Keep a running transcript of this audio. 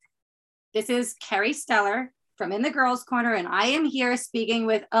This is Carrie Steller from In the Girls Corner, and I am here speaking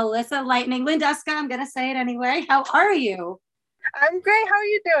with Alyssa Lightning Lindeska. I'm going to say it anyway. How are you? I'm great. How are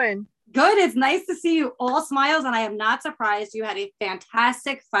you doing? Good. It's nice to see you all smiles, and I am not surprised. You had a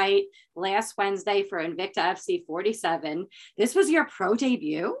fantastic fight last Wednesday for Invicta FC 47. This was your pro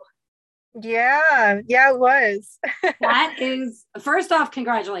debut? Yeah, it was. That is, first off,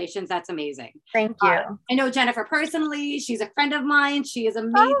 congratulations. That's amazing. Thank you. I know Jennifer personally. She's a friend of mine. She is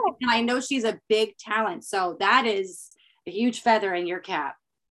amazing. Oh, And I know she's a big talent. So that is a huge feather in your cap.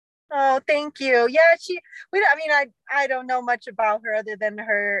 oh, thank you. Yeah, I don't know much about her other than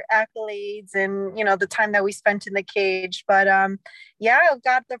her accolades and the time that we spent in the cage. But yeah, I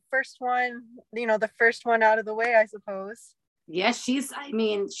got the first one out of the way, I suppose. Yes, she's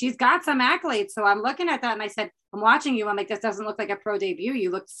got some accolades. So I'm looking at that and I said, I'm watching you. I'm like, this doesn't look like a pro debut.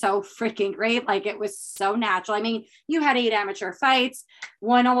 You looked so freaking great. Like it was so natural. I mean, you had 8 amateur fights,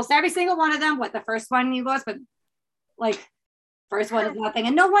 won almost every single one of them. What, the first one you lost, but like first one is nothing.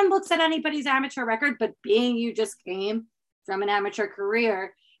 And no one looks at anybody's amateur record, but being you just came from an amateur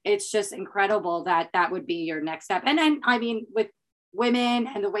career, it's just incredible that that would be your next step. And then, I mean, with women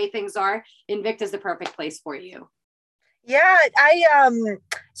and the way things are, Invicta is the perfect place for you. Yeah, I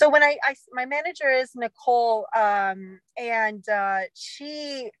so when I my manager is Nicole, and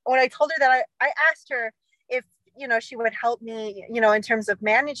she when I told her that I asked her if she would help me in terms of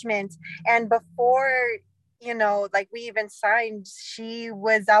management, and before like we even signed, she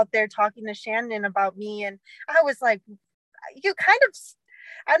was out there talking to Shannon about me, and I was like, you kind of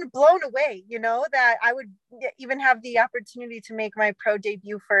I'm blown away, that I would even have the opportunity to make my pro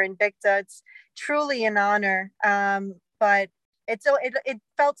debut for Invicta. It's truly an honor. But it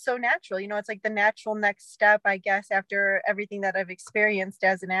felt so natural. It's like the natural next step, I guess, after everything that I've experienced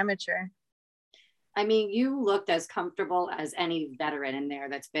as an amateur. I mean, you looked as comfortable as any veteran in there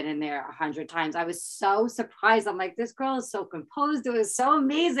that's been in there 100 times. I was so surprised. I'm like, this girl is so composed. It was so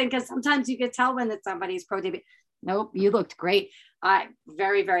amazing because sometimes you could tell when it's somebody's pro debut. Nope, you looked great. I'm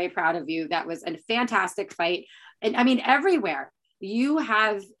very, very proud of you. That was a fantastic fight. And I mean, everywhere you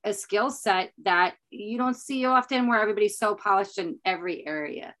have a skill set that you don't see often where everybody's so polished in every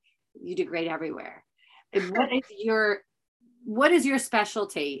area. You do great everywhere. And what is your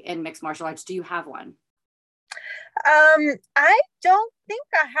specialty in mixed martial arts? Do you have one? I don't think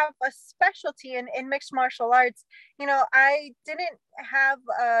I have a specialty in mixed martial arts. I didn't have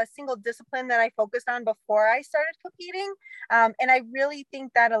a single discipline that I focused on before I started competing. And I really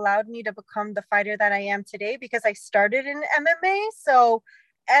think that allowed me to become the fighter that I am today because I started in MMA. So,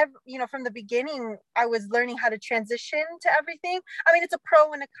 from the beginning, I was learning how to transition to everything. I mean, it's a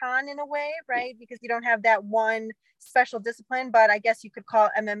pro and a con in a way, right? Because you don't have that one special discipline, but I guess you could call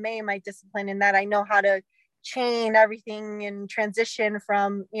MMA my discipline in that I know how to chain everything and transition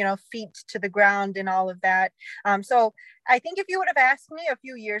from feet to the ground and all of that. So I think if you would have asked me a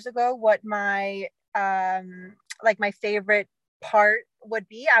few years ago what my like my favorite part would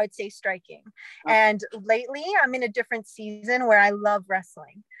be, I would say striking. Okay. And lately I'm in a different season where I love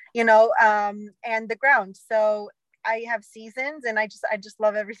wrestling, and the ground. So I have seasons and I just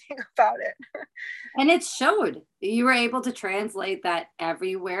love everything about it. And it showed you were able to translate that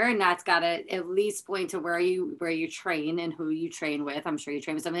everywhere, and that's got to at least point to where you train and who you train with. I'm sure you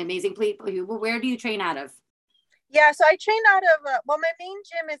train with some amazing people. Where do you train out of? Yeah, so I train out of my main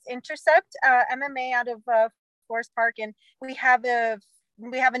gym is Intercept MMA out of Forest Park, and we have a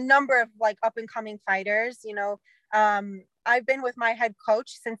number of like up and coming fighters. I've been with my head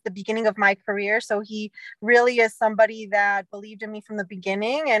coach since the beginning of my career, so he really is somebody that believed in me from the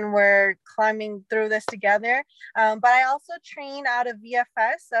beginning, and we're climbing through this together. But I also train out of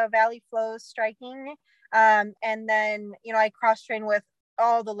VFS, Valley Flows Striking, and then I cross train with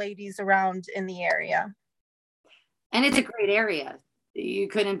all the ladies around in the area. And it's a great area. You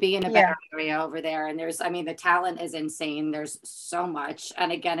couldn't be in a Yeah. better area over there. And I mean, the talent is insane. There's so much.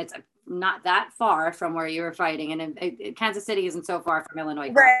 And again, it's not that far from where you were fighting. And Kansas City isn't so far from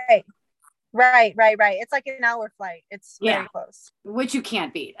Illinois, correct? Right. It's like an hour flight. It's Yeah, very close. which you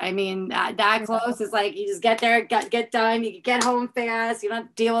can't beat. I mean, that close is like you just get there, get done, you get home fast. You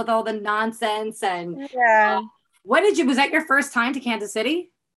don't deal with all the nonsense. And Yeah. was that your first time to Kansas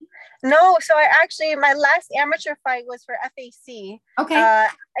City? No, so I actually my last amateur fight was for FAC Okay.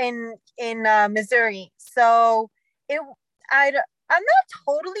 in Missouri. So it I'm not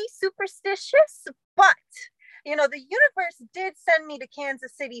totally superstitious, but the universe did send me to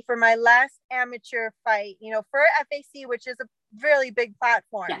Kansas City for my last amateur fight, for FAC, which is a really big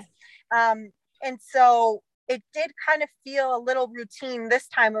platform. Yes. And so it did kind of feel a little routine this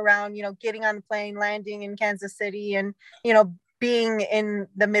time around, getting on the plane, landing in Kansas City, and being in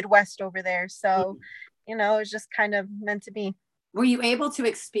the Midwest over there. So, you know, it was just kind of meant to be. Were you able to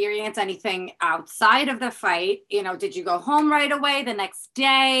experience anything outside of the fight? You know, did you go home right away the next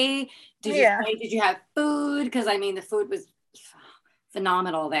day? Yeah. Did you have food? Because I mean, the food was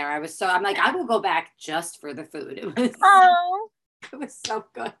phenomenal there. I'm like, I will go back just for the food. Oh, It was so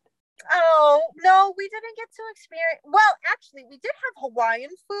good. oh, no, we didn't get to experience. Well, actually, we did have Hawaiian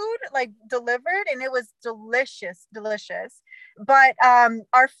food like delivered and it was delicious, delicious. But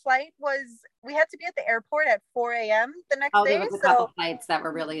our flight was, we had to be at the airport at 4 a.m. the next Oh, there day. was a couple So, flights that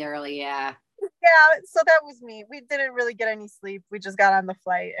were really early. Yeah. yeah, so that was me. We didn't really get any sleep. We just got on the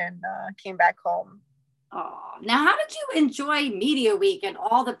flight and came back home. Oh, now how did you enjoy Media Week and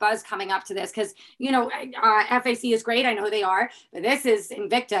all the buzz coming up to this? Because, you know, FAC is great. I know they are, but this is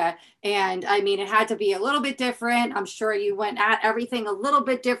Invicta. And I mean, it had to be a little bit different. I'm sure you went at everything a little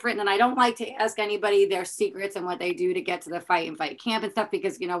bit different. And I don't like to ask anybody their secrets and what they do to get to the fight and fight camp and stuff,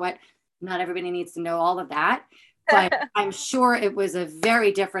 because you know what? Not everybody needs to know all of that. But I'm sure it was a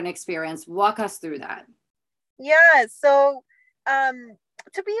very different experience. Walk us through that. Yeah, so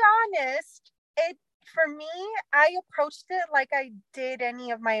to be honest, it for me, I approached it like I did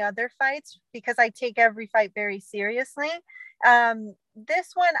any of my other fights because I take every fight very seriously.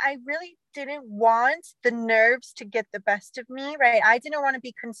 This one, I really didn't want the nerves to get the best of me, right? I didn't want to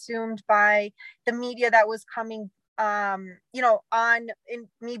be consumed by the media that was coming, you know, on in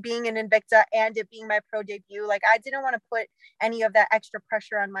me being in Invicta and it being my pro debut. Like, I didn't want to put any of that extra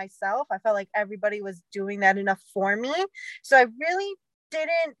pressure on myself. I felt like everybody was doing that enough for me. So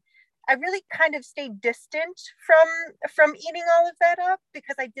didn't I really kind of stayed distant from eating all of that up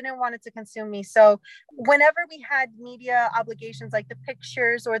because I didn't want it to consume me. So whenever we had media obligations like the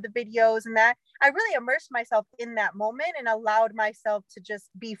pictures or the videos and that, I really immersed myself in that moment and allowed myself to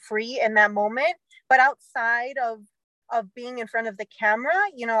just be free in that moment. But outside of being in front of the camera,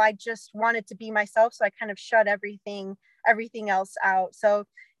 you know, I just wanted to be myself. So I kind of shut everything else out. So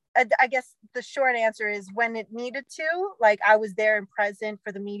I guess the short answer is when it needed to, like I was there and present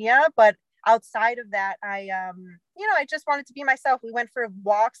for the media, but outside of that, you know, I just wanted to be myself. We went for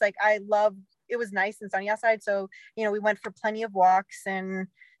walks. Like it was nice and sunny outside. So, you know, we went for plenty of walks and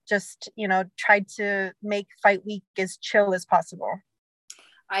just, you know, tried to make fight week as chill as possible.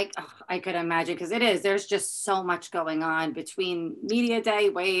 I could imagine because there's just so much going on between media day,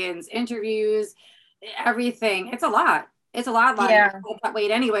 weigh-ins, interviews, everything. It's a lot. It's a lot. Yeah. That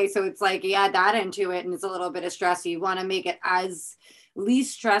weight anyway. So it's like you add that into it and it's a little bit of stress. You want to make it as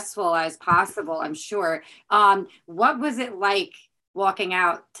least stressful as possible, I'm sure. What was it like walking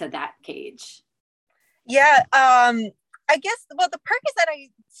out to that cage? Yeah. I guess, well, the perk is that I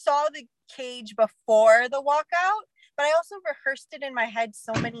saw the cage before the walkout, but I also rehearsed it in my head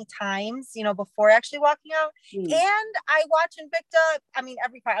so many times, you know, before actually walking out. And I watch Invicta. I mean,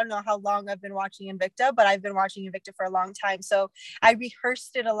 I don't know how long I've been watching Invicta, but I've been watching Invicta for a long time. So I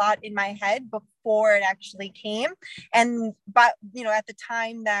rehearsed it a lot in my head before it actually came. But, you know, at the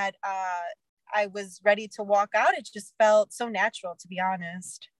time that I was ready to walk out, it just felt so natural, to be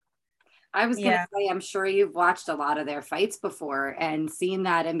honest. I was going to say, I'm sure you've watched a lot of their fights before and seen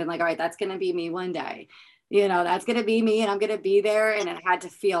that and been like, all right, that's going to be me one day. You know, that's going to be me and I'm going to be there. And it had to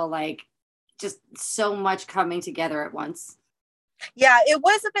feel like just so much coming together at once. Yeah, it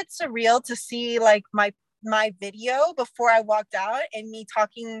was a bit surreal to see like my video before I walked out and me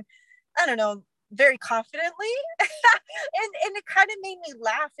talking, I don't know, very confidently. and it kind of made me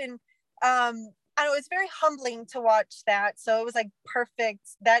laugh. And I don't know, it's very humbling to watch that. So it was like perfect.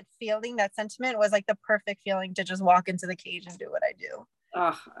 That feeling, that sentiment was like the perfect feeling to just walk into the cage and do what I do.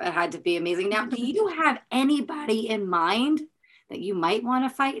 Oh, it had to be amazing. Now, do you have anybody in mind that you might want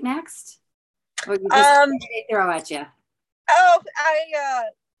to fight next? Or you just throw at you? Oh,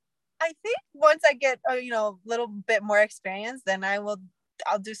 I think once I get you know, a little bit more experience, then I'll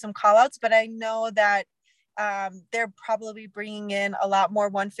do some call outs. But I know that they're probably bringing in a lot more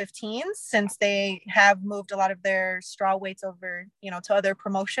 115s since they have moved a lot of their straw weights over, you know, to other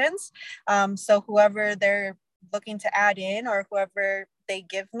promotions. So whoever they're looking to add in or whoever they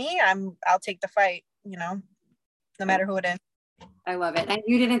give me, I'll take the fight, you know, no matter who it is. I love it. And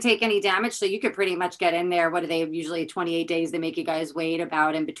you didn't take any damage, so you could pretty much get in there. What do they usually 28 days they make you guys wait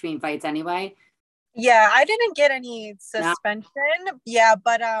about in between fights anyway? Yeah, I didn't get any suspension. No. Yeah,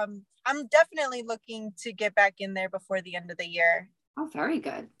 but I'm definitely looking to get back in there before the end of the year. Oh, very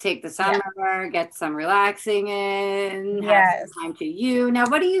good. Take the summer, get some relaxing in, have some time to you. Now,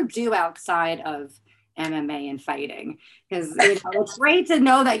 what do you do outside of MMA and fighting? Because you know, it's great to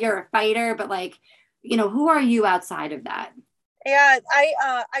know that you're a fighter, but like, you know, who are you outside of that? Yeah,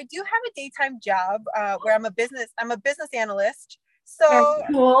 I do have a daytime job where I'm a business analyst. Very So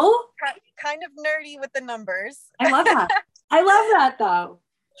cool. kind of nerdy with the numbers. I love that. I love that though.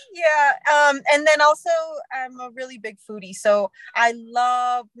 Yeah. And then also I'm a really big foodie. So I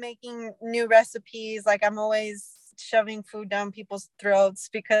love making new recipes. Like I'm always shoving food down people's throats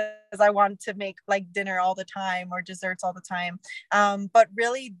because I want to make like dinner all the time or desserts all the time. But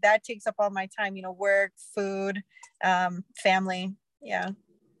really that takes up all my time, work, food, family. Yeah.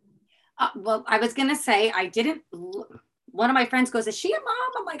 Well, I was gonna say I didn't. One of my friends goes, "Is she a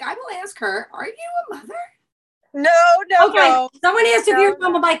mom?" I'm like, "I will ask her. Are you a mother?" No, no, Okay. no. Someone asked if No, you're a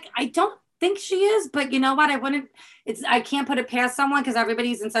mom. no. I'm like, I don't think she is, but you know what? I wouldn't. I can't put it past someone because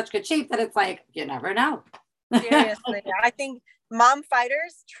everybody's in such good shape that it's like you never know. Seriously. I think mom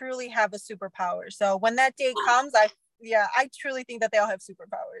fighters truly have a superpower. So when that day comes, I truly think that they all have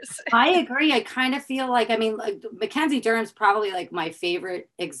superpowers. I agree. I kind of feel like, I mean, like Mackenzie Durham's probably like my favorite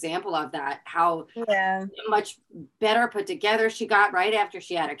example of that. How Yeah. much better put together she got right after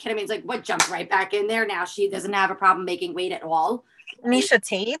she had her kid. I mean, it's like what jumped right back in there. Now she doesn't have a problem making weight at all. Misha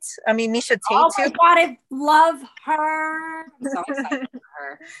Tate. Misha Tate Oh my too. God, I love her. I'm so excited for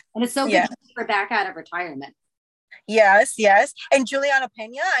her. And it's so good Yeah. to see her back out of retirement. Yes, yes. And Juliana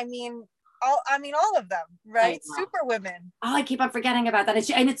Pena, all of them, I right? know. Super women. Oh, I keep on forgetting about that.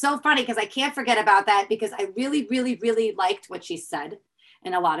 And it's so funny because I can't forget about that because I really, really, really liked what she said.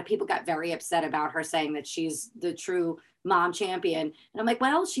 And a lot of people got very upset about her saying that she's the true mom champion. And I'm like,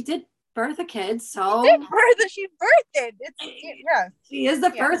 well, she did birth a kid. So She birthed it. Yeah. she is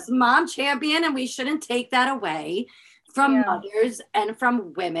the Yeah. first mom champion, and we shouldn't take that away from mothers and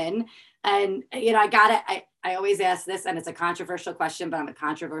from women. And I always ask this, and it's a controversial question, but I'm a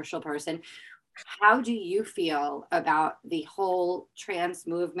controversial person. How do you feel about the whole trans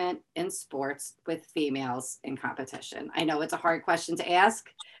movement in sports with females in competition? I know it's a hard question to ask,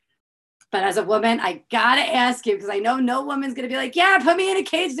 but as a woman, I gotta ask you because I know no woman's gonna be like, yeah, put me in a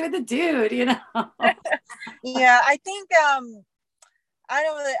cage with a dude, Yeah, I think I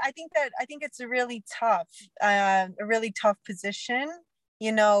don't really, I think it's a really tough position.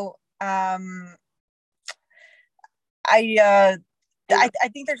 You know, I I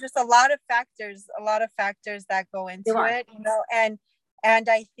think there's just a lot of factors that go into it, and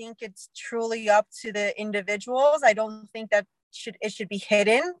I think it's truly up to the individuals. I don't think that it should be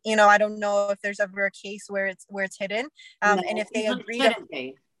hidden. I don't know if there's ever a case where it's hidden. No, And if they agree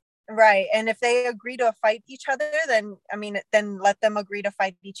to right, and if they agree to fight each other, then then let them agree to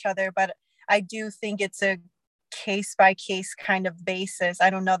fight each other. But I do think it's a case by case kind of basis. I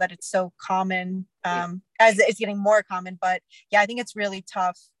don't know that it's so common as it's getting more common, but yeah, I think it's really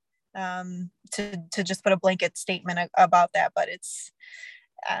tough to just put a blanket statement about that. But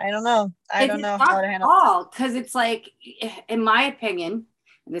I don't know how to handle it because it's like, in my opinion,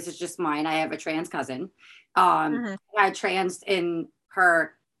 and this is just mine. I have a trans cousin. Had trans in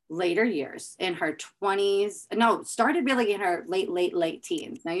her later years, in her 20s. No, started really in her late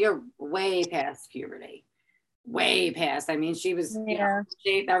teens. Now you're way past puberty. Way past. I mean, she was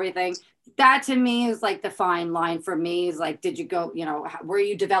shaped, everything. That to me is like the fine line for me is like, did you go, were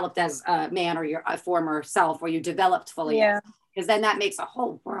you developed as a man or your former self? Were you developed fully? Yeah. Because then that makes a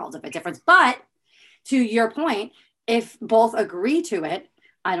whole world of a difference. But to your point, if both agree to it,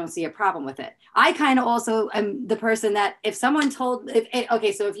 I don't see a problem with it. I kind of also am the person that if someone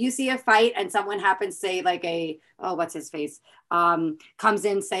okay, so if you see a fight and someone happens, say like what's his face, comes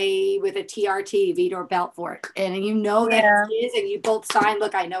in, say with a TRT, Vitor Belfort, and that he is, and you both sign,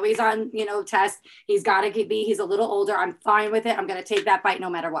 look, I know he's on, test, he's got to be, he's a little older, I'm fine with it, I'm going to take that fight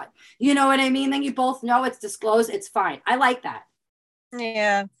no matter what. You know what I mean? Then you both know it's disclosed, it's fine. I like that.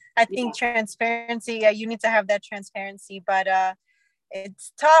 Yeah, I think transparency, you need to have that transparency, but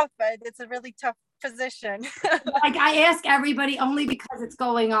it's tough. It's a really tough position. Like I ask everybody only because it's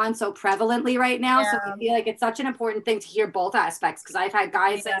going on so prevalently right now. So I feel like it's such an important thing to hear both aspects because I've had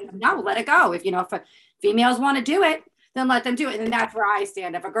guys say, no, let it go. If females want to do it, then let them do it. And that's where I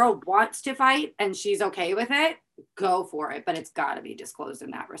stand. If a girl wants to fight and she's okay with it, go for it. But it's got to be disclosed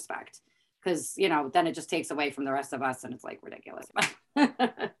in that respect because, then it just takes away from the rest of us and it's like ridiculous.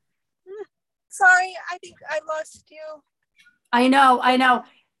 Sorry, I think I lost you. I know.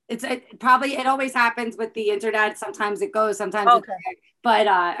 It always happens with the internet. Sometimes it goes, sometimes okay. But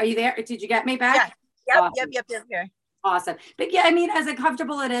are you there? Did you get me back? Yeah. Yep. Here. Awesome. But yeah, I mean, as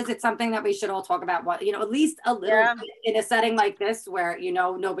uncomfortable it is, it's something that we should all talk about. At least a little bit in a setting like this where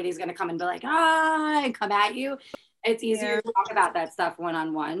nobody's going to come and be like, and come at you. It's easier to talk about that stuff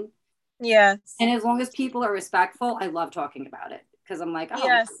one-on-one. Yes. And as long as people are respectful, I love talking about it. Because I'm like,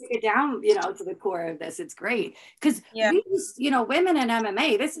 yes. Take it down, to the core of this. It's great. Because women in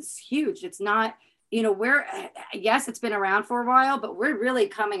MMA, this is huge. It's not you know, we're, yes, it's been around for a while, but we're really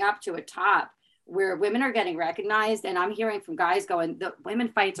coming up to a top where women are getting recognized. And I'm hearing from guys going, the women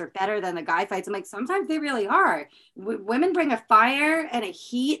fights are better than the guy fights. I'm like, sometimes they really are. Women bring a fire and a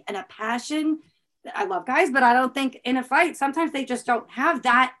heat and a passion. I love guys, but I don't think in a fight, sometimes they just don't have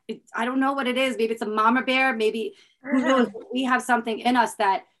that. I don't know what it is. Maybe it's a mama bear. Maybe who knows? We have something in us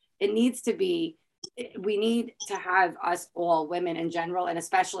that it needs to be, we need to have us all women in general, and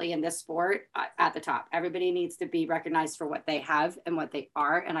especially in this sport, at the top. Everybody needs to be recognized for what they have and what they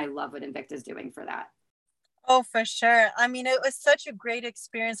are. And I love what Invicta is doing for that. Oh, for sure. I mean, it was such a great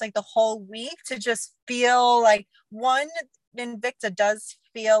experience, like the whole week, to just feel like one, Invicta does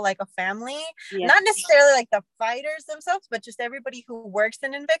feel like a family, not necessarily like the fighters themselves, but just everybody who works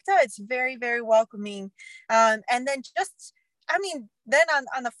in Invicta. It's very, very welcoming. And then just, I mean, then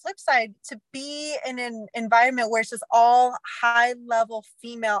on the flip side, to be in an environment where it's just all high level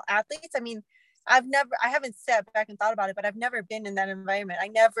female athletes. I mean, I haven't sat back and thought about it, but I've never been in that environment. I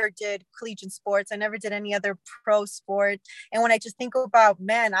never did collegiate sports. I never did any other pro sport. And when I just think about,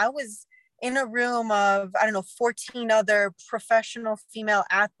 man, I was in a room of, I don't know, 14 other professional female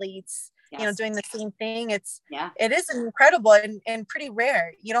athletes, you know, doing the same thing. It is incredible and pretty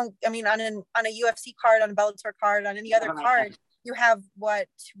rare. You don't, I mean, on a UFC card, on a Bellator card, on any other card, you have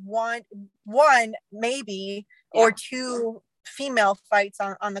one maybe or two female fights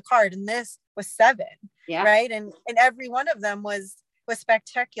on the card, and this was 7, right? And every one of them was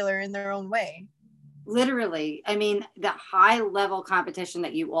spectacular in their own way. Literally, I mean, the high level competition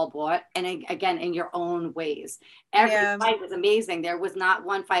that you all brought, and again, in your own ways, every fight was amazing. There was not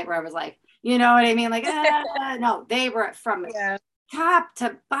one fight where I was like, you know what I mean? Like, no, they were from top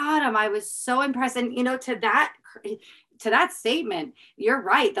to bottom. I was so impressed. And, you know, to that statement, you're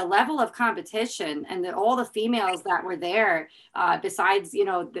right. The level of competition and all the females that were there, besides, you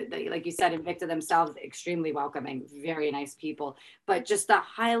know, like you said, Invicta themselves, extremely welcoming, very nice people. But just the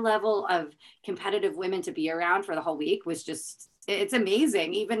high level of competitive women to be around for the whole week was just, it's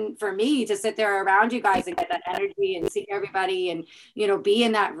amazing. Even for me to sit there around you guys and get that energy and see everybody and, you know, be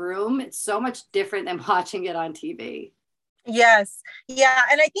in that room. It's so much different than watching it on TV. Yes. Yeah.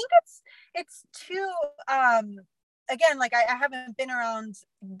 And I think it's too, again, like I haven't been around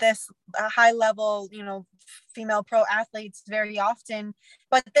this high level, you know, female pro athletes very often,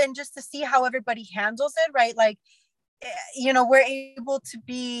 but then just to see how everybody handles it, right? Like, you know, we're able to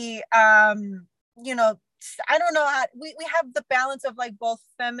be, you know, I don't know how we have the balance of like both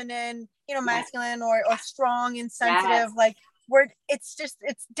feminine, you know, masculine or strong and sensitive, like it's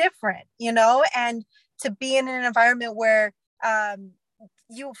different, you know, and to be in an environment where,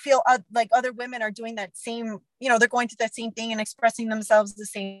 you feel like other women are doing that same, you know, they're going through that same thing and expressing themselves the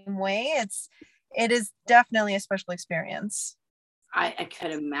same way. It is definitely a special experience. I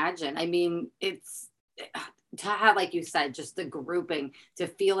could imagine. I mean, it's to have, like you said, just the grouping, to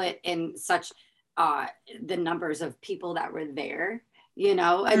feel it in such the numbers of people that were there, you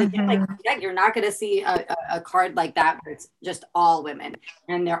know, and again, like you're not going to see a card like that where it's just all women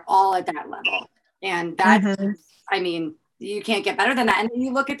and they're all at that level. And that, I mean, you can't get better than that. And then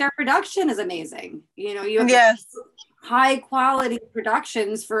you look at their production is amazing. You know, you have high quality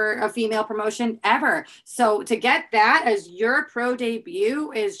productions for a female promotion ever. So to get that as your pro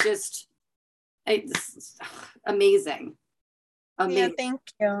debut is just, it's amazing. Amazing. Yeah, thank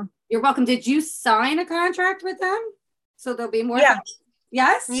you. You're welcome. Did you sign a contract with them? So there'll be more.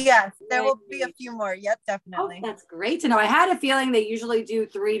 Yes. Yes, there will be a few more. Yep, definitely. Oh, that's great to know. I had a feeling they usually do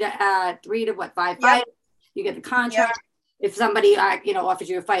 3 to 5 fights. You get the contract. If somebody, you know, offers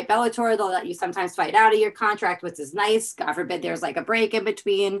you a fight Bellator, they'll let you sometimes fight out of your contract, which is nice. God forbid there's like a break in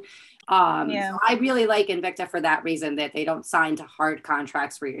between. So I really like Invicta for that reason, that they don't sign to hard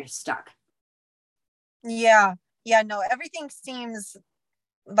contracts where you're stuck. Yeah. No, everything seems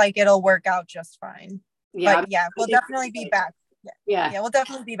like it'll work out just fine. But we'll definitely be back. We'll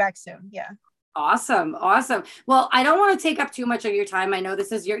definitely be back soon. Yeah. Awesome. Well, I don't want to take up too much of your time. I know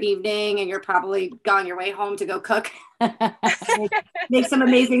this is your evening and you're probably on your way home to go cook, make some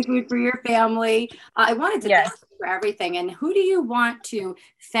amazing food for your family. I wanted to thank you for everything. And who do you want to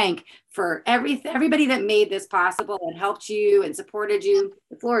thank for everybody that made this possible and helped you and supported you?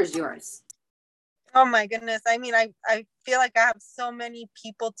 The floor is yours. Oh my goodness. I mean, I feel like I have so many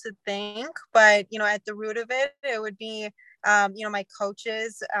people to thank, but, you know, at the root of it, it would be, you know, my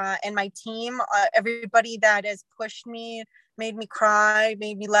coaches and my team, everybody that has pushed me, made me cry,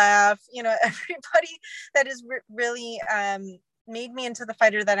 made me laugh, you know, everybody that has really made me into the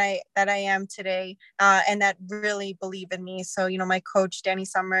fighter that I am today, and that really believe in me. So, you know, my coach, Danny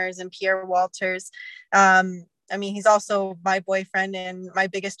Summers and Pierre Walters, I mean, he's also my boyfriend and my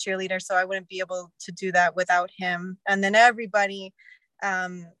biggest cheerleader, so I wouldn't be able to do that without him. And then everybody,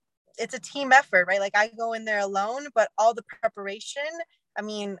 it's a team effort, right? Like I go in there alone, but all the preparation, I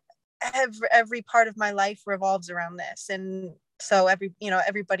mean, every part of my life revolves around this. And so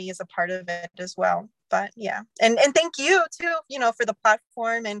everybody is a part of it as well. But yeah, and thank you too, for the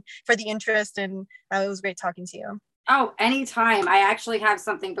platform and for the interest. And it was great talking to you. Oh, anytime. I actually have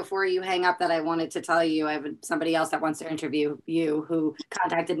something before you hang up that I wanted to tell you. I have somebody else that wants to interview you who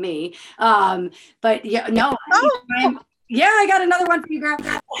contacted me. But yeah, no, anytime. Oh, Yeah, I got another one for you, girl.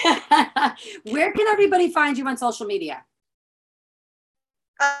 Where can everybody find you on social media?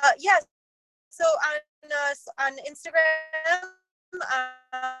 yes. So on Instagram,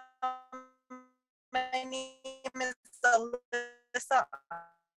 my name is Alyssa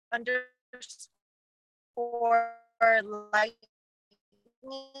underscore lightning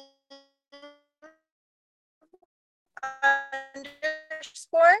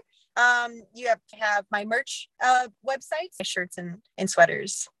underscore. You have to have my merch websites, my shirts and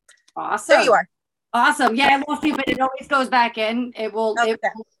sweaters. Awesome. There you are. Awesome. Yeah, I lost you, but it always goes back in. It will. Okay.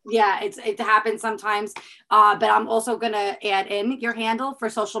 Yeah, it happens sometimes. But I'm also gonna add in your handle for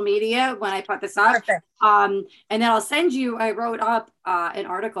social media when I put this up. Perfect. And then I'll send you. I wrote up an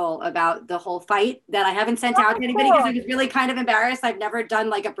article about the whole fight that I haven't sent out to anybody because I was really kind of embarrassed. I've never done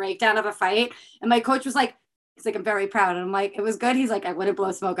like a breakdown of a fight, and my coach was like, he's like, I'm very proud. And I'm like, it was good. He's like, I wouldn't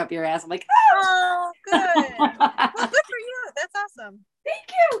blow smoke up your ass. I'm like, oh, good. Well, good for you. That's awesome.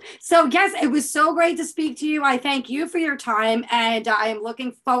 Thank you. So yes, it was so great to speak to you. I thank you for your time, and I am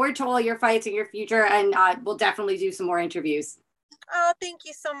looking forward to all your fights in your future, and we'll definitely do some more interviews. Oh, thank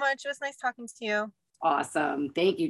you so much. It was nice talking to you. Awesome. Thank you.